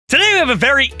have a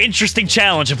very interesting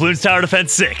challenge in Bloons Tower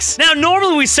Defense 6. Now,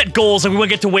 normally we set goals like we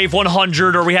want to get to wave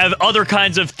 100 or we have other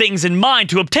kinds of things in mind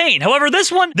to obtain. However,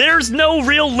 this one, there's no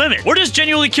real limit. We're just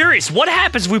genuinely curious. What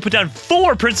happens if we put down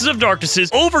 4 Princes of Darknesses,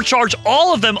 overcharge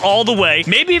all of them all the way,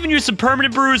 maybe even use some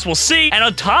permanent brews, we'll see, and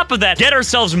on top of that, get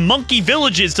ourselves monkey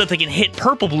villages so that they can hit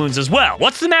purple balloons as well.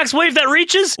 What's the max wave that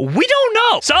reaches? We don't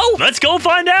know. So, let's go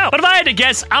find out. But if I had to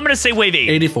guess, I'm gonna say wave 8.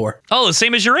 84. Oh, the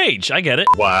same as your age. I get it.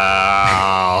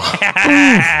 Wow.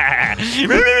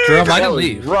 Jerome, I can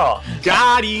leave. Raw.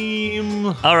 Got him.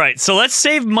 All right, so let's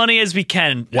save money as we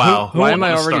can. Wow. Why am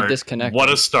I What a already start. disconnected?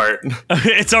 What a start.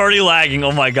 It's already lagging.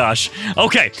 Oh my gosh.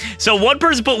 Okay, so one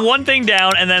person put one thing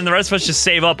down, and then the rest of us just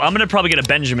save up. I'm gonna probably get a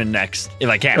Benjamin next, if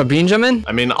I can. A Benjamin?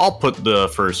 I mean, I'll put the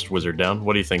first wizard down.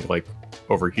 What do you think? Like,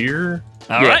 over here?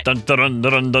 All right. Dun, dun, dun,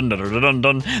 dun, dun, dun, dun,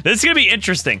 dun. This is going to be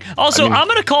interesting. Also, I'm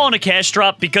going to call in a cash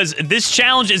drop because this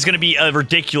challenge is going to be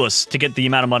ridiculous to get the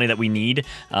amount of money that we need.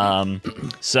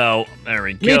 So, there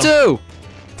we go. Me too!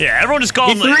 Yeah, everyone just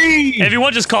call him. Like, 3! if you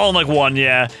want, just call him like 1.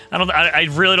 Yeah, I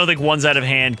really don't think 1's out of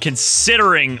hand,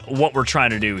 considering what we're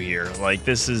trying to do here. Like,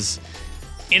 this is,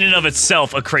 in and of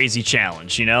itself, a crazy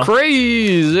challenge. You know?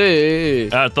 Crazy!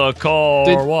 At the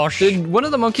car wash. Did one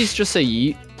of the monkeys just say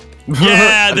yeet?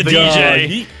 Yeah, the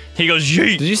DJ. He goes,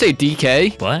 yeet. Did you say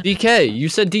DK? What? DK. You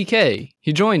said DK.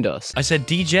 He joined us. I said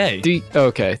DJ.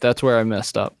 Okay, that's where I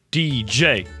messed up.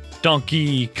 DJ.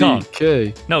 Donkey Kong.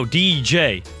 DK. No,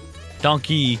 DJ.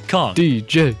 Donkey Kong.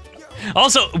 DJ.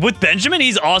 Also, with Benjamin,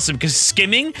 he's awesome because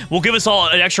skimming will give us all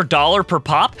an extra $1 per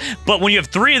pop. But when you have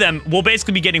 3 of them, we'll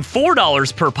basically be getting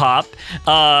 $4 per pop,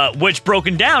 which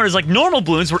broken down is like normal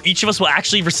balloons where each of us will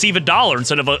actually receive $1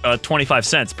 instead of 25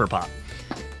 cents per pop,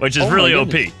 which is really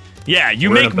OP. Yeah, you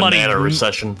We're make in a money. banana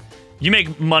recession. You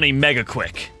make money mega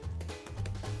quick.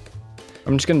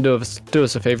 I'm just gonna do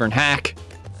us a favor and hack.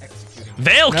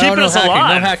 Vale, keeping us hacking,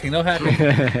 alive. No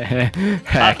hacking.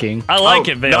 Hacking. I like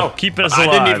it, Vale. No, Keeping us alive.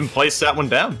 I didn't even place that one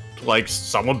down. Like,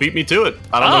 someone beat me to it.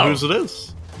 I don't know whose it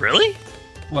is. Really?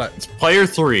 What? It's player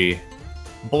 3.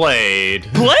 Blade.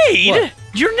 Blade? What?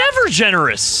 You're never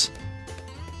generous.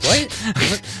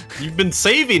 What? You've been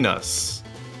saving us.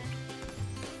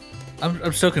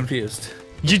 I'm so confused.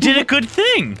 You did a good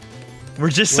thing. We're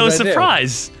just so What did I do?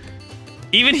 surprised.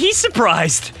 Even he's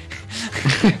surprised.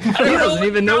 He doesn't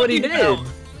even know what he did.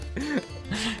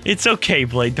 It's okay,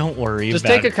 Blade. Don't worry Just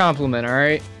about take a it. compliment, all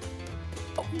right?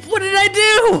 What did I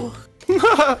do?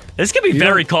 This could be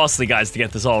very costly, guys, to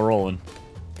get this all rolling.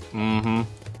 Mm-hmm.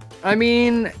 I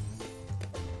mean,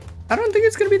 I don't think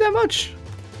it's gonna be that much.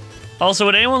 Also,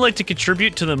 would anyone like to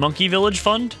contribute to the Monkey Village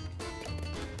Fund?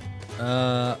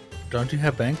 Don't you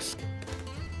have banks?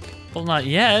 Well, not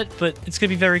yet, but it's gonna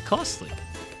be very costly.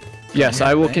 Yes,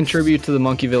 I will contribute to the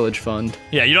Monkey Village Fund.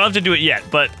 Yeah, you don't have to do it yet,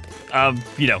 but,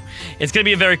 you know, it's gonna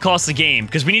be a very costly game,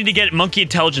 because we need to get Monkey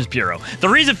Intelligence Bureau. The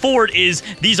reason for it is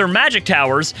these are magic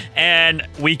towers, and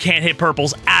we can't hit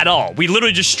purples at all. We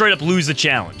literally just straight up lose the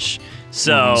challenge.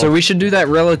 So we should do that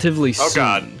relatively soon. Oh,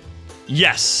 God.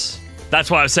 yes, that's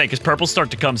what I was saying, because purples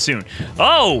start to come soon.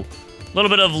 Oh, a little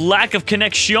bit of lack of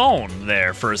connection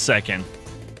there for a second.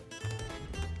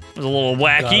 It was a little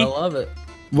Gotta wacky. love it.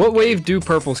 What wave do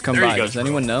purples come There you by? go, Does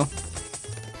anyone know?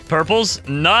 Purples,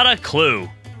 not a clue.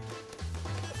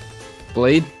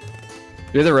 Blade?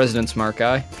 You're the resident smart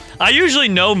guy. I usually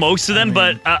know most of them,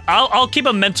 but I'll keep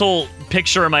a mental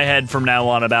picture in my head from now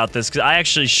on about this, because I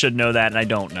actually should know that, and I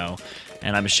don't know.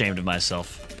 And I'm ashamed of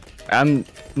myself. I'm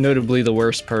notably the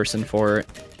worst person for it.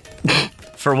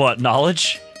 For what,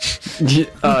 knowledge?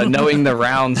 Knowing the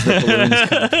rounds that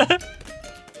balloons come.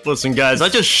 Listen, guys, I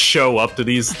just show up to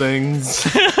these things.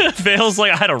 Vale's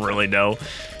like, I don't really know.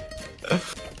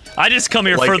 I just come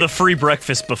here Like- for the free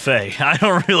breakfast buffet. I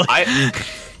don't really...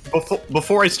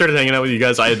 Before I started hanging out with you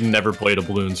guys, I had never played a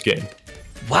Bloons game.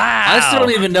 Wow! I still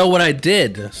don't even know what I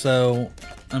did, so,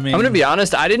 I mean... I'm gonna be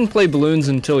honest, I didn't play balloons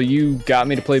until you got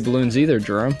me to play balloons either,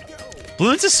 Jerome.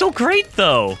 Bloons is so great,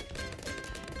 though.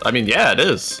 I mean, yeah, it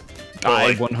is. But, I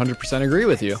like, 100% agree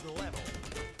with you.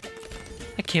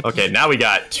 I can't... okay, now we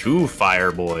got 2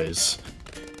 fire boys.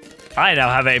 I now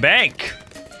have a bank.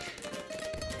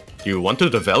 You want to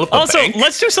develop a Also, bank?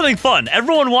 let's do something fun.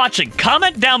 Everyone watching,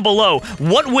 comment down below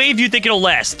what wave you think it'll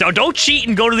last. Now, don't cheat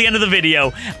and go to the end of the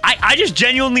video. I just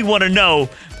genuinely want to know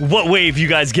what wave you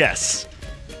guys guess.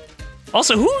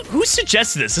 Also, who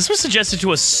suggested this? This was suggested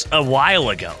to us a while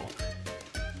ago.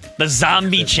 The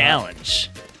zombie challenge.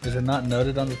 Is it not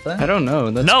noted on the thing? I don't know.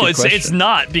 That's a No, good it's question.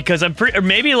 not, because I'm pretty, or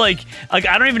maybe like I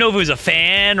don't even know if it was a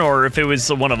fan or if it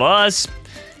was one of us,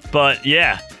 but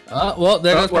yeah. Well,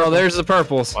 there goes Well, purple. there's the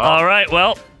purples. All right,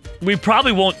 well, we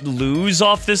probably won't lose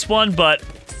off this one, but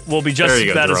will be just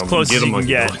about as close as you can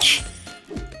get.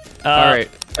 All right,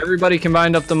 everybody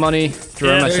combined up the money.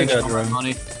 Jerome, I sent you my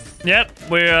money.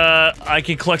 Yep, I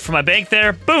can collect from my bank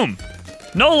there. Boom.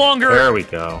 No longer. There we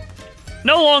go.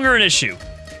 No longer an issue.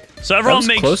 So everyone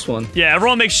makes close one. Yeah,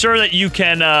 everyone make sure that you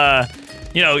can,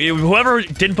 you know, whoever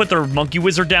didn't put their monkey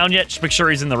wizard down yet, just make sure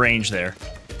he's in the range there.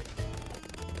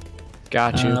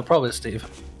 Got you. Probably Steve.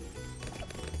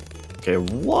 Okay,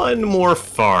 one more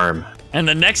farm. And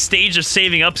the next stage of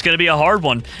saving up is going to be a hard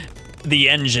one. The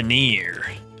engineer.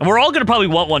 And we're all going to probably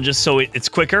want one just so it's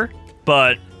quicker,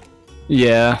 but...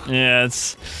 Yeah. Yeah,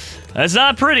 it's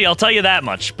not pretty, I'll tell you that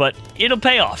much, but it'll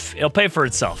pay off. It'll pay for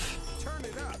itself.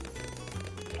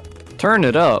 Turn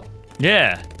it up.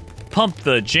 Yeah. Pump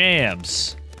the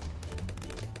jams.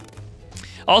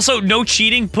 Also, no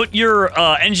cheating. Put your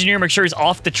engineer, make sure he's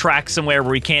off the track somewhere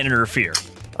where he can't interfere.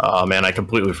 Oh man, I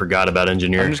completely forgot about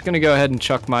engineer. I'm just gonna go ahead and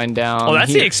chuck mine down. Oh,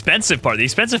 that's here. the expensive part. The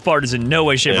expensive part is in no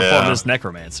way, shape, or form this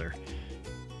necromancer.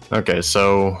 Okay,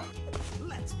 so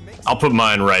I'll put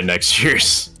mine right next to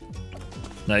yours.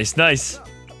 Nice, nice.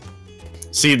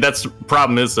 See, that's the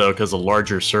problem is though, because a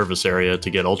larger service area to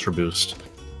get ultra boost.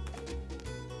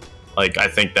 Like, I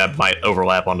think that might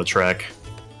overlap on the track.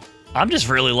 I'm just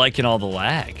really liking all the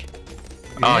lag.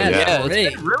 Oh yeah, Yeah,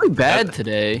 it's been really bad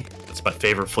today. That's my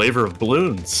favorite flavor of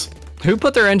balloons. Who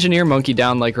put their engineer monkey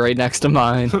down like right next to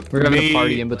mine? We're having a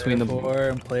party in between the Player 4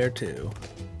 and player 2.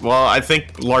 Well, I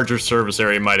think larger service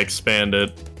area might expand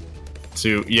it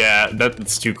to... Yeah,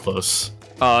 that's too close.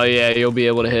 Oh yeah, you'll be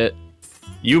able to hit.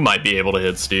 You might be able to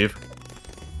hit, Steve.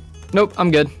 Nope,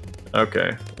 I'm good.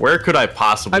 Okay. Where could I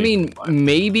possibly... I mean,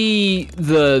 maybe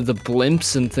the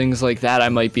blimps and things like that I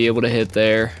might be able to hit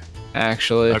there,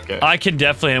 actually. Okay. I can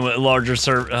definitely hit with larger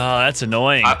serve. Oh, that's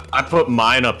annoying. I put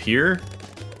mine up here,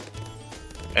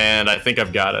 and I think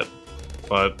I've got it.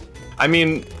 But, I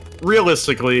mean,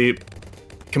 realistically,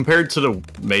 compared to the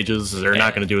mages, they're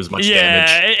not going to do as much damage.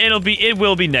 Yeah, it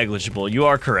will be negligible. You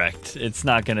are correct. It's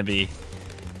not going to be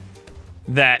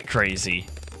that crazy.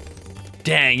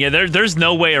 Dang, yeah, there's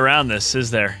no way around this, is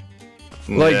there?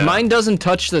 Like, Yeah. mine doesn't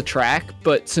touch the track,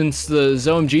 but since the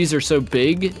ZOMGs are so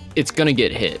big, it's gonna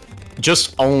get hit.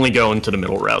 Just only go into the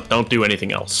middle route. Don't do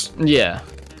anything else. Yeah.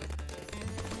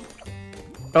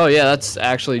 Oh yeah, that's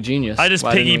actually genius. I just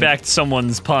Why didn't we- piggybacked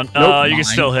someo's punt. Nope, You can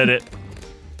still hit it.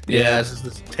 Yeah, this is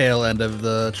the tail end of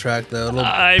the track, though. It'll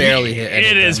I barely mean, hit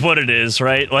anything. It is what it is,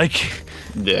 right? Like,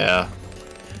 Yeah.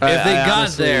 If they I got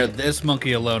honestly- there, this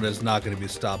monkey alone is not going to be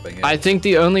stopping it. I think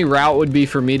the only route would be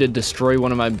for me to destroy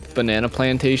one of my banana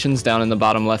plantations down in the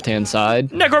bottom left-hand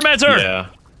side. Necromancer! Yeah.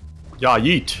 Yeah,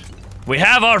 yeet. We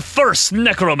have our first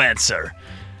Necromancer.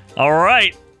 All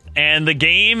right, and the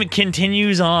game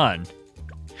continues on.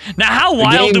 Now, how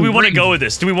wild do we want to go with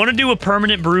this? Do we want to do a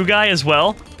permanent brew guy as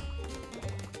well?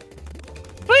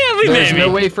 Well, yeah, There's maybe.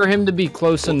 no way for him to be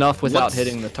close enough without let's-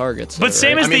 hitting the targets. But though,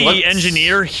 same right? as I mean, the let's-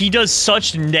 engineer, he does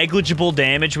such negligible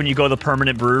damage when you go the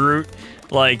permanent brew route.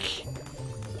 Like,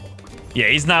 yeah,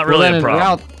 he's not Well, really then a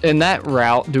problem. in that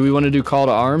route, do we want to do call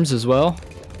to arms as well?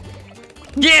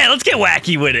 Yeah, let's get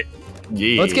wacky with it.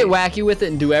 Yeah. Let's get wacky with it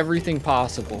and do everything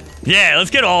possible. Yeah, let's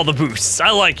get all the boosts.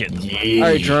 I like it. Yeah.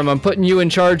 All right, Jerome, I'm putting you in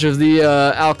charge of the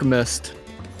alchemist.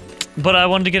 But I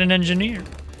wanted to get an engineer.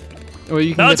 Well,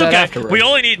 you can No, get it's that okay. afterwards. We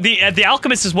only need the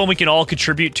alchemist is one we can all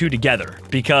contribute to together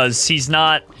because he's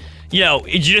not, you know,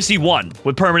 you just need one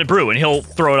with permanent brew and he'll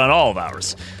throw it on all of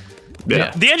ours.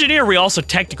 Yeah. The engineer we also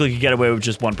technically could get away with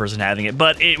just one person having it,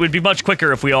 but it would be much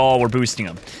quicker if we all were boosting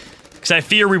him. Because I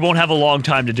fear we won't have a long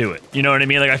time to do it. You know what I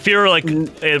mean? Like I fear like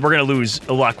we're gonna lose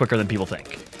a lot quicker than people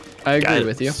think. I agree Guys,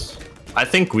 with you. I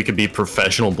think we could be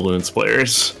professional balloons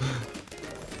players.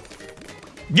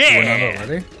 We're not Yeah,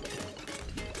 already?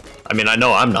 I mean, I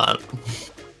know I'm not.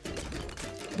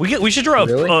 we should draw.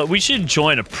 Really? We should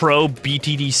join a pro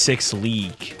BTD6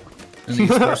 league. In the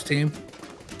esports team?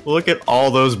 Look at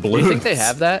all those Do balloons. you think they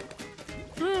have that?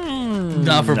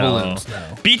 Not for No. balloons, no.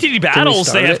 BTD battles,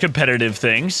 start they have it? competitive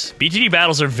things. BTD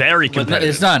battles are very But competitive.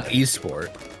 it's not an esport.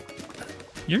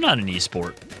 You're not an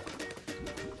esport.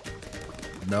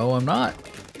 No, I'm not.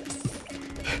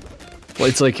 Well,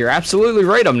 it's like you're absolutely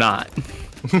right. I'm not.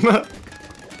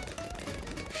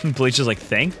 Bleach is like,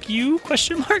 thank you?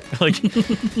 Question mark. Like,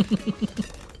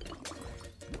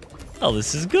 oh,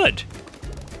 this is good.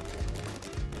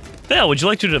 Belle, would you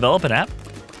like to develop an app?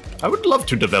 I would love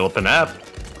to develop an app.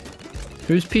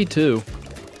 Who's P2?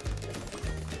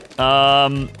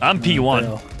 I'm P1.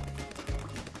 Well,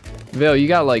 Vale, you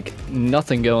got like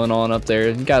nothing going on up there.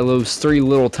 You got those 3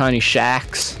 little tiny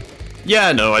shacks.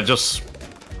 Yeah, no, I just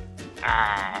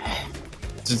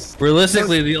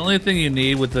Realistically, the only thing you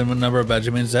need with the number of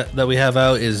Benjamins that we have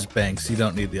out is banks. You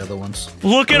don't need the other ones.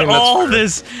 Look at all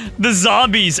the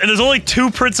zombies, and there's only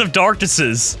 2 Prince of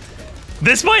Darknesses.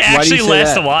 This might actually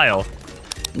last a while.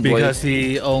 Because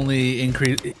he only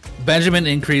Benjamin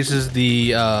increases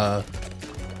the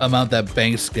amount that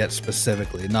banks get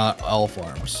specifically, not all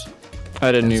farms.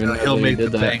 I didn't even know he'll that make he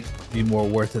did the that. bank be more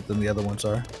worth it than the other ones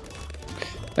are.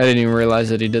 I didn't even realize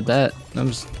that he did that. That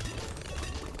was...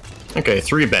 Okay,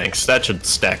 3 banks. That should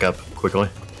stack up quickly.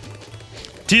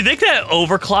 Do you think that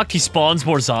overclocked he spawns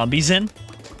more zombies in?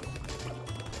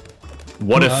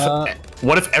 What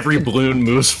if every balloon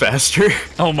moves faster?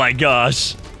 Oh my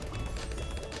gosh.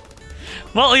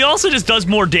 Well, he also just does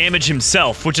more damage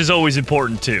himself, which is always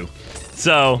important too.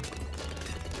 So,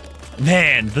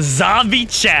 man, the zombie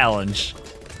challenge.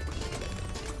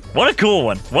 What a cool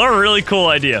one. What a really cool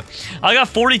idea. I got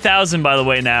 40,000 by the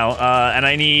way now, and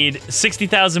I need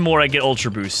 60,000 more. I get Ultra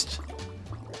Boost,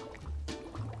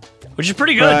 which is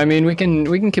pretty good. I mean, we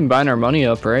can combine our money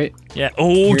up, right? Yeah.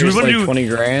 Oh, do we want to do 20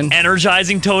 grand?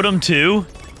 Energizing Totem too?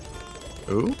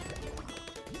 Ooh.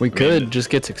 We could. Just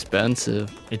gets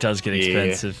expensive. It does get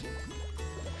expensive.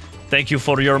 Thank you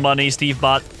for your money, Steve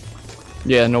Bot.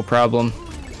 Yeah, no problem.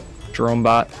 Jerome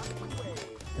Bot.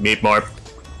 Meep more.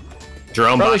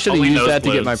 Jerome Probably Bot should have only used knows that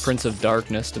to get Bloons. my Prince of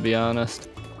Darkness, to be honest.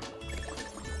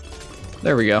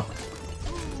 There we go.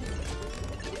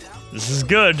 This is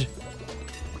good.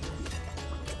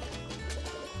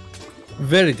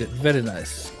 Very good, very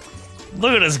nice.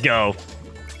 Look at us go.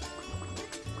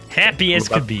 Happy as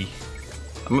could be.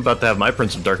 I'm about to have my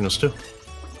Prince of Darkness too.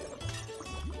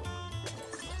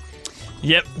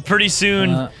 Yep, pretty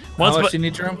soon. How much do you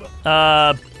need, Jerome?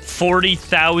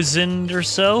 40,000 or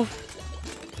so.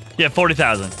 Yeah,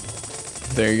 40,000.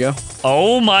 There you go.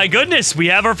 Oh my goodness, we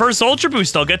have our first Ultra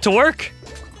Boost. I'll get to work.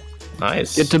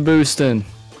 Nice. Get to boosting.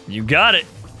 You got it.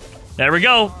 There we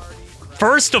go.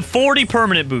 First of 40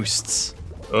 permanent boosts.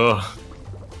 Ugh.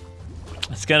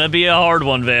 It's gonna be a hard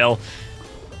one, Vale.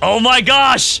 Oh my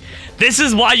gosh! This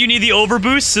is why you need the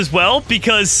overboosts as well,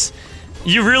 because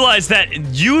you realize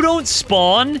that you don't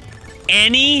spawn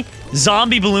any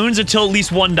zombie balloons until at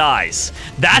least one dies.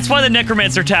 That's why the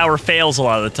Necromancer Tower fails a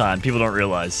lot of the time. People don't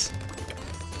realize.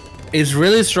 It's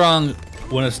really strong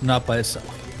when it's not by itself.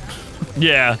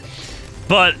 Yeah.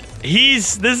 But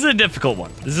this is a difficult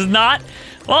one. This is not,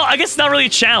 well, I guess it's not really a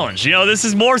challenge. You know, this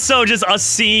is more so just us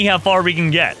seeing how far we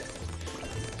can get.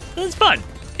 It's fun.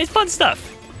 It's fun stuff.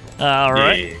 All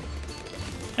right. Yeah.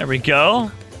 There we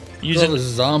go. There's all the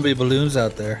zombie balloons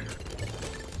out there.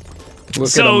 Look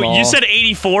at So them all. you said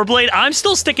 84, Blade? I'm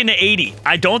still sticking to 80.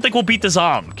 I don't think we'll beat the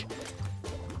Zomg.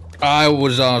 I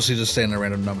was honestly just saying a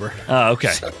random number. Oh,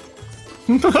 okay.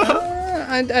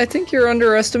 I think you're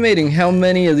underestimating how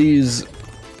many of these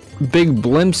big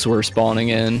blimps we're spawning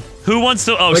in. Who wants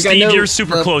to... Oh, Like, I Steve, know you're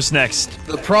super close next.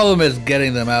 The problem is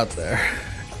getting them out there.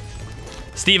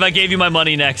 Steve, I gave you my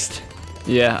money next.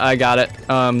 Yeah, I got it.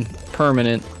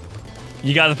 Permanent.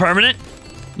 You got the permanent?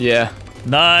 Yeah.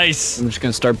 Nice. I'm just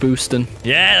gonna start boosting.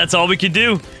 Yeah, that's all we can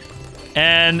do.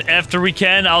 And after we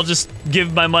can, I'll just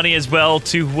give my money as well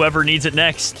to whoever needs it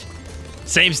next.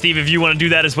 Same, Steve, if you want to do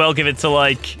that as well, give it to,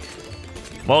 like,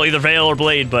 well, either Vale or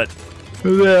Blade, but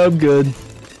Yeah, I'm good.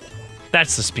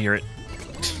 that's the spirit.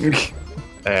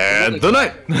 And the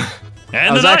night. And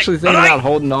I was the night. actually thinking about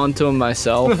holding on to him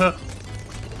myself.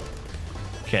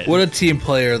 Okay. What a team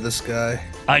player, this guy.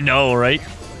 I know, right?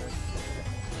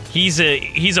 He's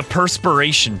a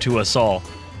perspiration to us all.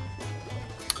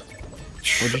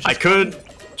 I could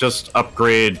just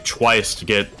upgrade twice to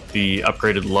get the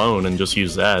upgraded loan and just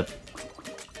use that.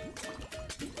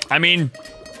 I mean,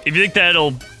 if you think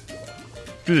that'll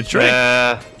do the trick.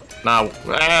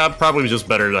 Probably just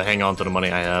better to hang on to the money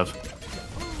I have.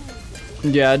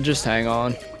 Yeah, just hang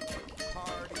on.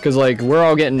 Cause like we're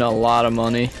all getting a lot of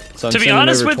money. So I'm To be sending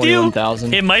honest over with you,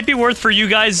 21,000. it might be worth for you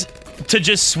guys to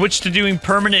just switch to doing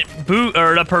permanent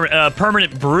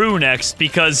permanent brew next,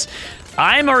 because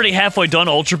I'm already halfway done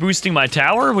ultra boosting my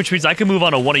tower, which means I can move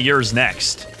on to one of yours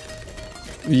next.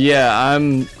 Yeah,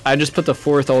 I just put the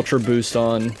 4th ultra boost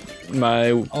on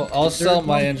my. I'll sell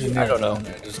my engineer. I don't know.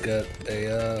 I just got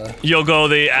a. You'll go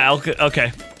the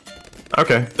okay.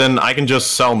 Okay, then I can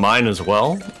just sell mine as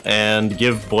well and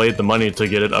give Blade the money to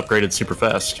get it upgraded super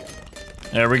fast.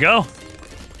 There we go.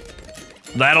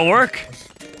 That'll work.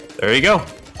 There you go.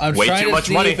 I'm Way trying too to much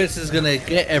see money. if this is gonna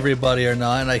get everybody or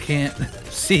not, and I can't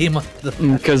see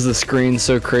Because the screen's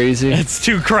so crazy. It's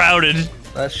too crowded.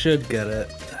 That should get it.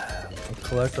 I'll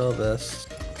collect all this.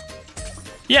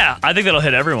 Yeah, I think that'll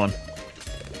hit everyone.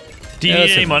 Do you Yeah, need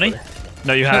that's any money? everybody.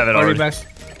 No, you have it already. Max.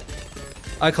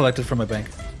 I collected from my bank.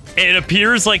 It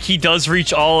appears like he does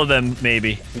reach all of them,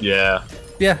 maybe. Yeah.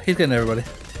 Yeah, he's getting everybody.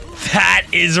 That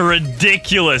is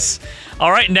ridiculous.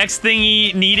 All right, next thing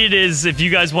he needed is if you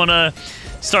guys want to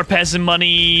start passing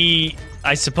money,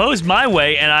 I suppose, my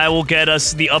way, and I will get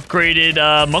us the upgraded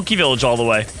Monkey Village all the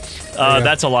way.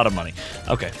 That's a lot of money.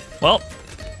 Okay, well,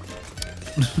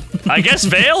 I guess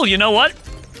Vale, you know what?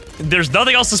 There's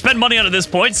nothing else to spend money on at this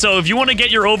point, so if you want to get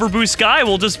your overboost guy,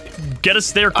 we'll just get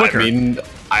us there quicker. I mean,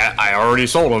 I already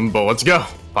sold him, but let's go.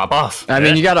 Pop off. I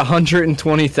mean, you got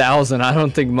 120,000. I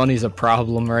don't think money's a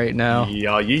problem right now.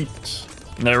 Yeah, yeet.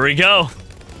 There we go.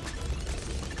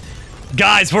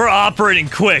 Guys, we're operating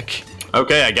quick.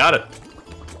 Okay, I got it.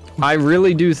 I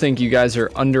really do think you guys are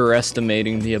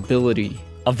underestimating the ability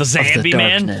of the Zambi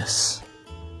man.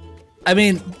 I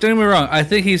mean, don't get me wrong. I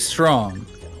think he's strong.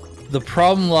 The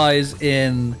problem lies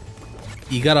in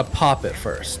you gotta pop it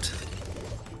first.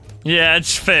 Yeah,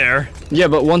 it's fair. Yeah,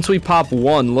 but once we pop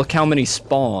one, look how many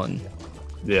spawn.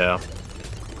 Yeah.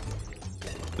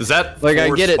 Is that like,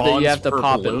 I get it that you have to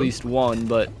pop balloon? at least one,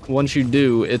 but once you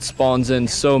do, it spawns in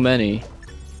so many.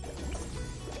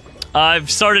 I've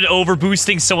started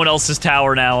overboosting someone else's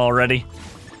tower now already.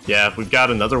 Yeah, we've got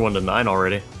another one to 9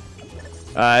 already.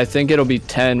 I think it'll be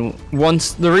 10.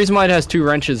 Once the reason why it has 2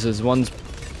 wrenches is one's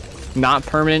not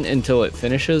permanent until it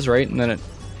finishes, right? And then it.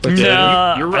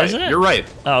 Yeah, you're right. You're right.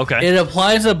 Oh, okay. It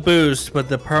applies a boost, but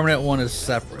the permanent one is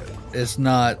separate. It's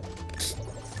not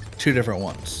 2 different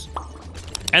ones.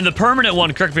 And the permanent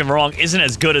one, correct me if I'm wrong, isn't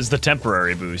as good as the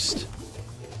temporary boost.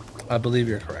 I believe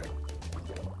you're correct.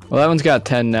 Well, that one's got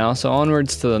 10 now, so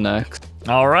onwards to the next.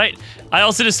 All right. I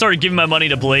also just started giving my money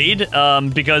to Blade,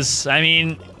 because, I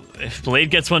mean, if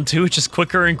Blade gets one too, it's just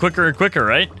quicker and quicker and quicker,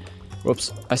 right?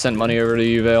 Whoops, I sent money over to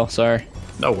you, Vale, sorry.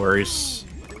 No worries.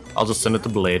 I'll just send it to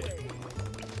Blade.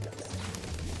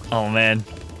 Oh, man.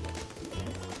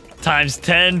 Times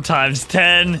 10, times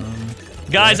 10.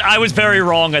 Guys, I was very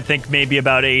wrong, I think, maybe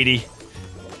about 80.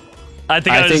 I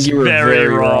think you were very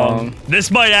wrong.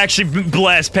 This might actually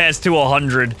blast past to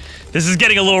 100. This is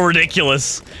getting a little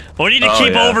ridiculous. We need to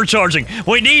keep overcharging.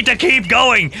 We need to keep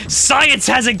going. Science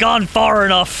hasn't gone far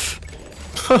enough.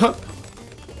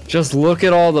 Just look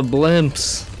at all the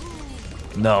blimps.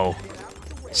 No.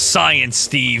 Science,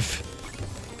 Steve.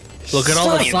 Look at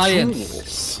all the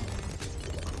science.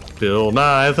 Bill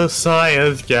Nye the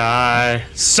Science Guy.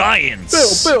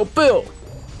 Science. Bill.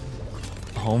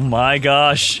 Oh my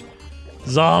gosh.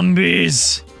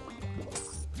 Zombies.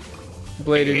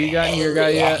 Blade, have you gotten your guy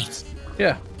yet?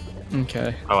 Yeah.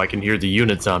 Okay. Oh, I can hear the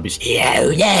unit zombies.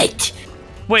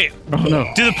 Wait. Oh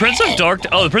no. Do the Prince of Dark?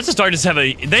 Oh, the Prince of Darkness have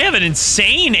they have an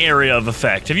insane area of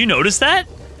effect. Have you noticed that?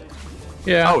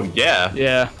 Yeah. Oh yeah.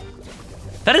 Yeah.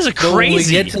 That is a But when we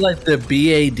crazy. get to like the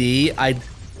BAD, I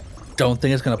don't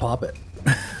think it's gonna pop it.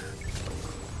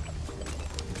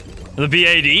 The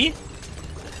BAD?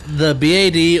 The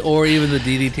BAD or even the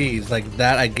DDTs, like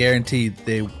that, I guarantee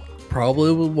they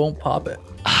probably won't pop it.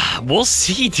 We'll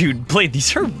see, dude. Blade,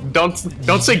 these are. Don't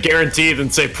say guaranteed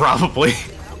and say probably.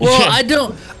 Well, I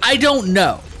don't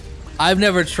know. I've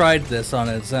never tried this on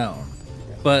its own,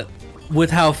 but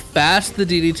with how fast the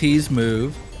DDTs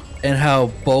move and how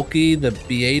bulky the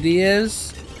BAD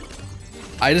is,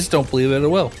 I just don't believe that it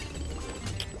will.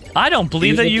 I don't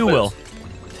believe that you will.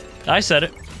 I said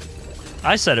it.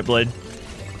 I said it, Blade.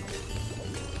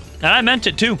 And I meant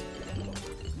it too.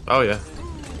 Oh yeah.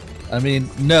 I mean,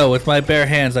 no, with my bare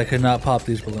hands, I could not pop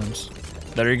these balloons.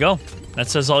 There you go. That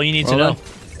says all you need to know.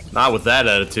 Not with that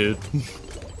attitude.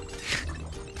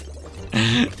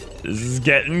 This is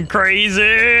getting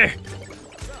crazy.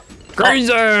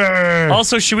 Crazy!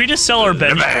 Also, should we just sell our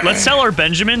let's sell our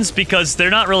Benjamins because they're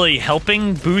not really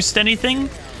helping boost anything,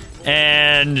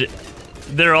 and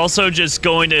they're also just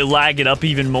going to lag it up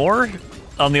even more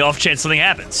on the off chance something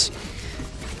happens.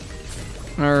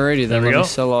 Alrighty, then let me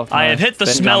sell off. I have hit the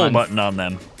smell button on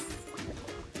them.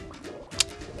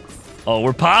 Oh,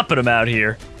 we're popping them out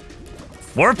here.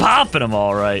 We're popping them,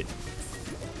 all right.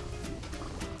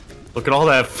 Look at all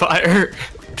that fire.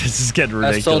 This is getting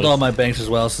ridiculous. I sold all my banks as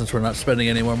well since we're not spending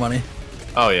any more money.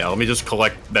 Oh yeah, let me just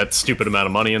collect that stupid amount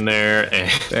of money in there.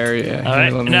 And there, yeah. All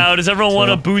right, now does everyone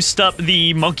want to boost up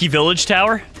the Monkey Village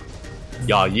tower?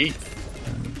 Yeah, yeet.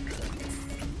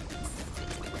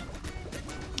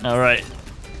 All right.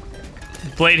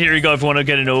 Blade, here you go if you want to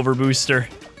get an overbooster.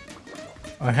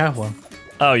 I have one.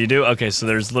 Oh, you do? Okay, so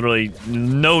there's literally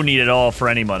no need at all for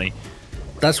any money.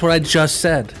 That's what I just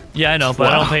said. Yeah, I know,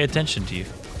 but I don't pay attention to you.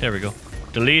 There we go.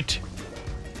 Delete.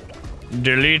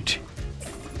 Delete.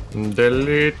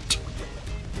 Delete.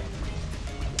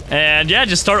 And yeah,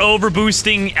 just start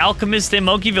overboosting Alchemist and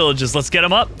Monkey Villages. Let's get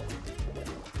them up.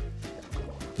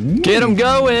 Get him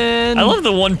going! I love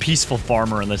the one peaceful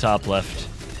farmer in the top left.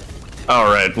 All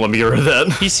right, let me get rid of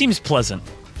that. He seems pleasant.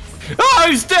 Oh,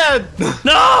 he's dead!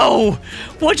 No!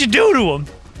 What'd you do to him?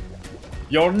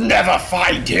 You'll never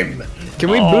find him. Can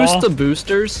we boost the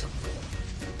boosters?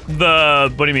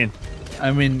 What do you mean?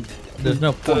 I mean, there's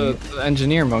no point. The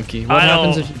engineer monkey. What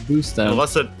happens if you boost them?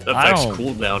 Unless it affects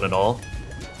cooldown at all.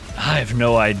 I have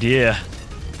no idea.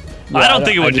 Yeah, I don't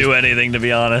think it would do anything, to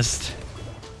be honest.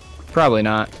 Probably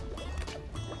not.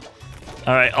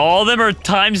 All right, all of them are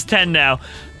times 10 now.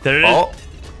 There it is.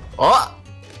 Oh.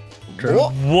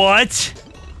 What?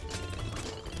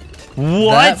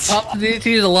 That pop the DDT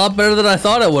is a lot better than I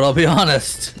thought it would, I'll be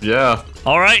honest. Yeah.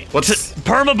 All right,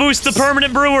 perma boost the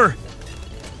permanent brewer.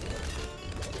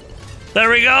 There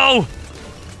we go.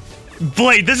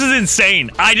 Blade, this is insane.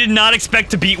 I did not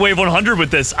expect to beat Wave 100 with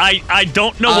this. I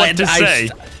don't know what to say.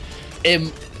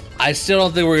 I still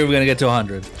don't think we're even gonna get to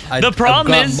 100. The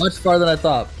problem is much farther than I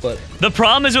thought, but the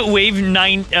problem is with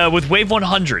Wave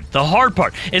 100. The hard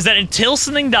part is that until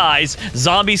something dies,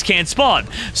 zombies can't spawn.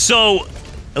 So,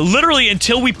 literally,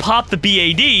 until we pop the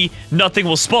BAD, nothing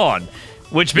will spawn.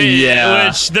 Which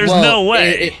there's no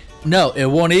way. No, it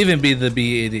won't even be the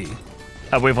BAD.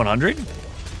 At Wave 100?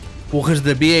 Well, because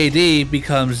the BAD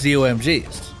becomes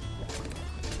ZOMGs.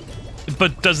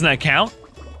 But doesn't that count?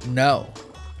 No.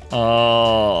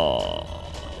 Oh.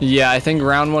 Yeah, I think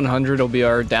round 100 will be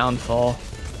our downfall.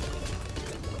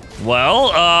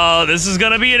 Well, this is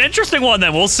gonna be an interesting one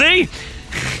then. We'll see.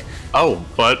 Oh,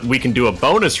 but we can do a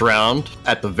bonus round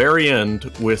at the very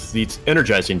end with the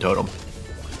energizing totem.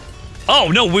 Oh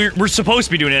no, we're supposed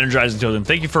to be doing energizing totem.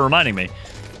 Thank you for reminding me.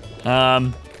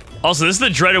 Also, this is the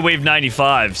dreaded Wave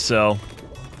 95, so.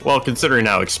 Well, considering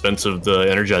how expensive the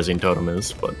energizing totem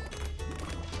is, but.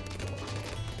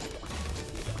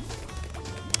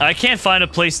 I can't find a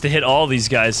place to hit all these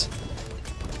guys.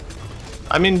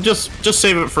 I mean, just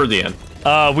save it for the end.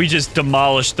 We just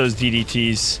demolished those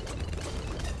DDTs.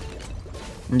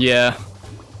 Yeah.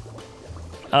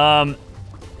 I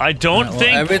don't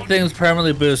think everything's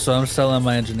permanently boosted, so I'm selling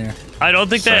my engineer. I don't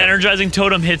think that energizing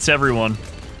totem hits everyone.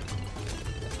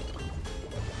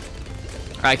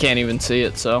 I can't even see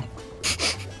it, so.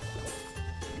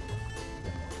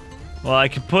 Well, I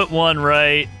could put one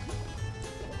right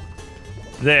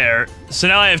there. So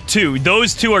now I have two.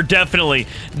 Those two are definitely,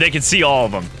 they can see all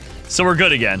of them. So we're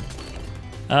good again.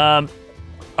 All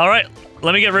right,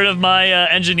 let me get rid of my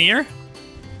engineer.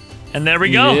 And there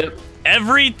we go. Yep.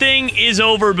 Everything is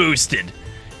over boosted,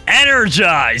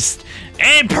 energized,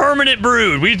 and permanent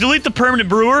brewed. We delete the permanent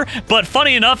brewer, but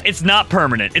funny enough, it's not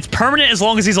permanent. It's permanent as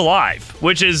long as he's alive,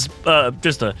 which is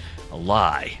just a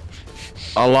lie.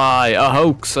 A lie, a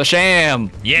hoax, a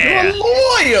sham. Yeah. You're a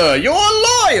lawyer! You're a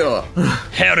lawyer!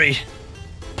 Harry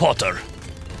Potter.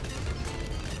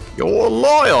 You're a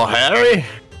lawyer, Harry!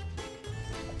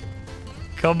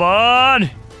 Come on.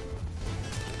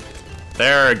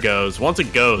 There it goes. Once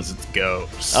it goes, it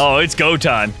goes. Oh, it's go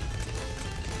time.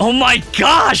 Oh my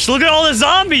gosh, look at all the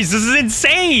zombies. This is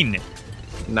insane.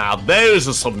 Now those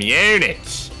are some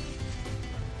units.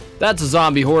 That's a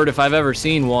zombie horde if I've ever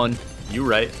seen one. You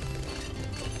right.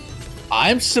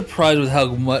 I'm surprised with how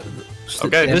much.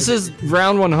 Okay. This is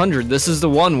round 100. This is the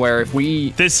one where if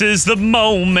we... This is the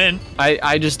moment. I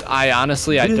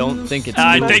honestly, I don't think it's...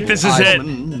 I think this is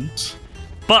it.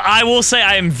 But I will say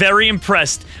I am very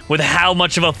impressed with how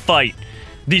much of a fight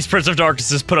these Prince of Darkness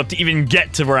has put up to even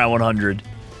get to round 100.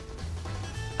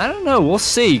 I don't know. We'll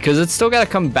see, because it's still got to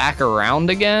come back around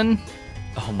again.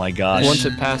 Oh my gosh. Once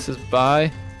it passes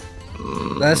by.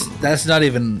 That's not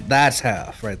even... That's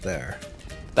half right there.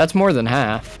 That's more than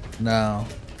half. No.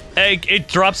 Hey, it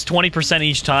drops 20%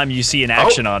 each time you see an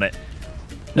action on it.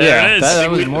 There it is.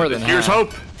 That was more than Here's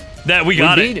half. hope. That we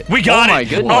got beat it. it. We got Oh my it.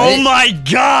 goodness. Oh my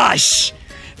gosh.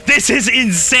 This is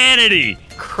insanity.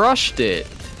 Crushed it.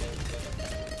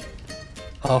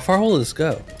 How far will this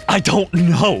go? I don't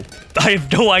know. I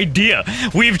have no idea.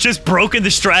 We've just broken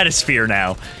the stratosphere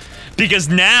now. Because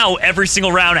now every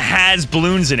single round has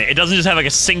balloons in it. It doesn't just have like a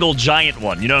single giant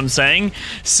one. You know what I'm saying?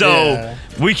 So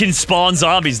we can spawn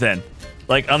zombies then.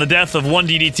 Like on the death of one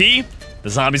DDT, the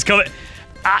zombies come.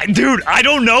 Dude, I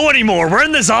don't know anymore. We're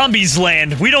in the zombies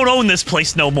land. We don't own this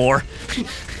place no more.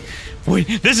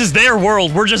 This is their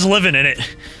world. We're just living in it.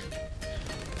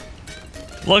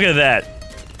 Look at that.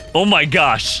 Oh my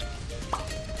gosh.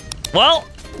 Well,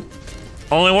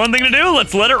 only one thing to do.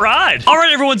 Let's let it ride. All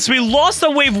right, everyone. So we lost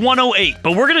on wave 108,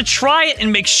 but we're going to try it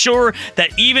and make sure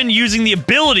that even using the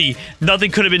ability,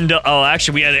 nothing could have been done. Oh,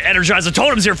 actually, we had to energize the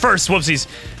totems here first. Whoopsies.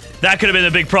 That could have been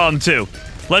a big problem, too.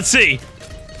 Let's see.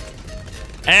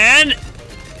 And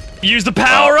use the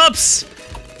power-ups.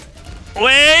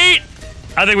 Wait!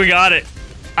 I think we got it.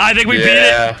 I think we beat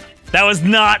it. That was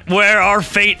not where our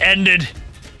fate ended.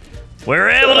 We're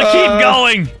able to keep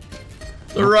going.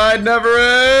 The ride never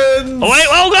ends. Oh, wait.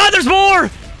 Oh, God, there's more.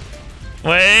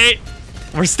 Wait.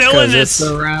 We're still in this. It's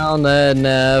a round that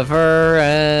never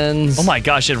ends. Oh, my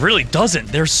gosh. It really doesn't.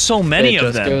 There's so many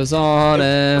of them. It just goes on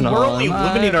and on. We're only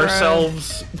limiting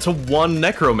ourselves to one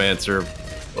necromancer.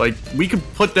 Like, we could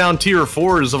put down tier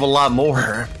 4s of a lot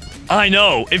more. I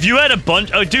know. If you had a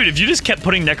bunch... Oh, dude, if you just kept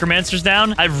putting necromancers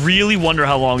down, I really wonder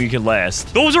how long you could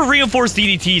last. Those are reinforced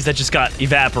DDTs that just got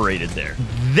evaporated there.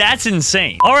 That's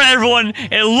insane. All right, everyone.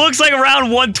 It looks like round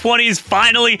 120 is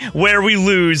finally where we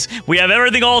lose. We have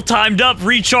everything all timed up.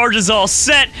 Recharge is all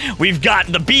set. We've got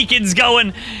the beacons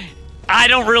going. I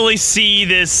don't really see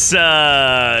this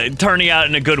turning out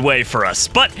in a good way for us,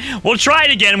 but we'll try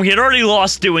it again. We had already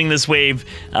lost doing this wave.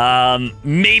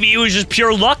 Maybe it was just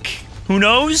pure luck. Who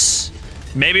knows?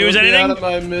 Maybe it was anything. Out of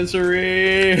my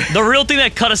misery. The real thing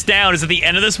that cut us down is at the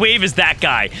end of this wave is that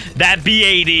guy, that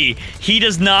B80. He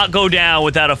does not go down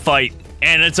without a fight,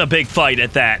 and it's a big fight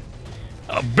at that.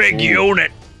 A big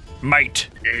unit, mate.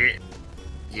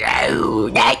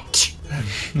 Unit.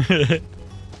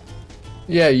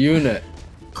 Yeah, unit.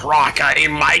 Crocky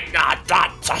might not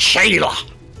that's a Sheila.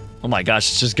 Oh my gosh,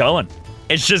 it's just going.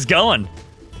 It's just going.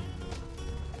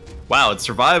 Wow, it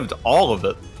survived all of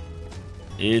it.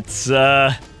 It's,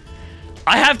 I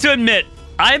have to admit,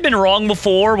 I've been wrong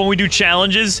before when we do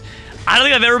challenges. I don't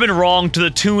think I've ever been wrong to the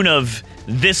tune of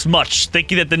this much,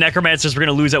 thinking that the Necromancers were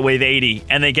going to lose at wave 80,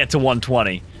 and they get to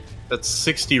 120. That's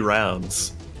 60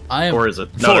 rounds. I am Or is it?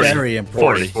 no, 40. very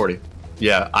impressed. 40.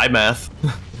 Yeah, I math.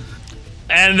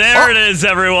 And there it is,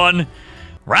 everyone.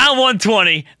 Round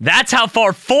 120. That's how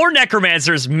far 4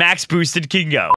 Necromancers max boosted can go.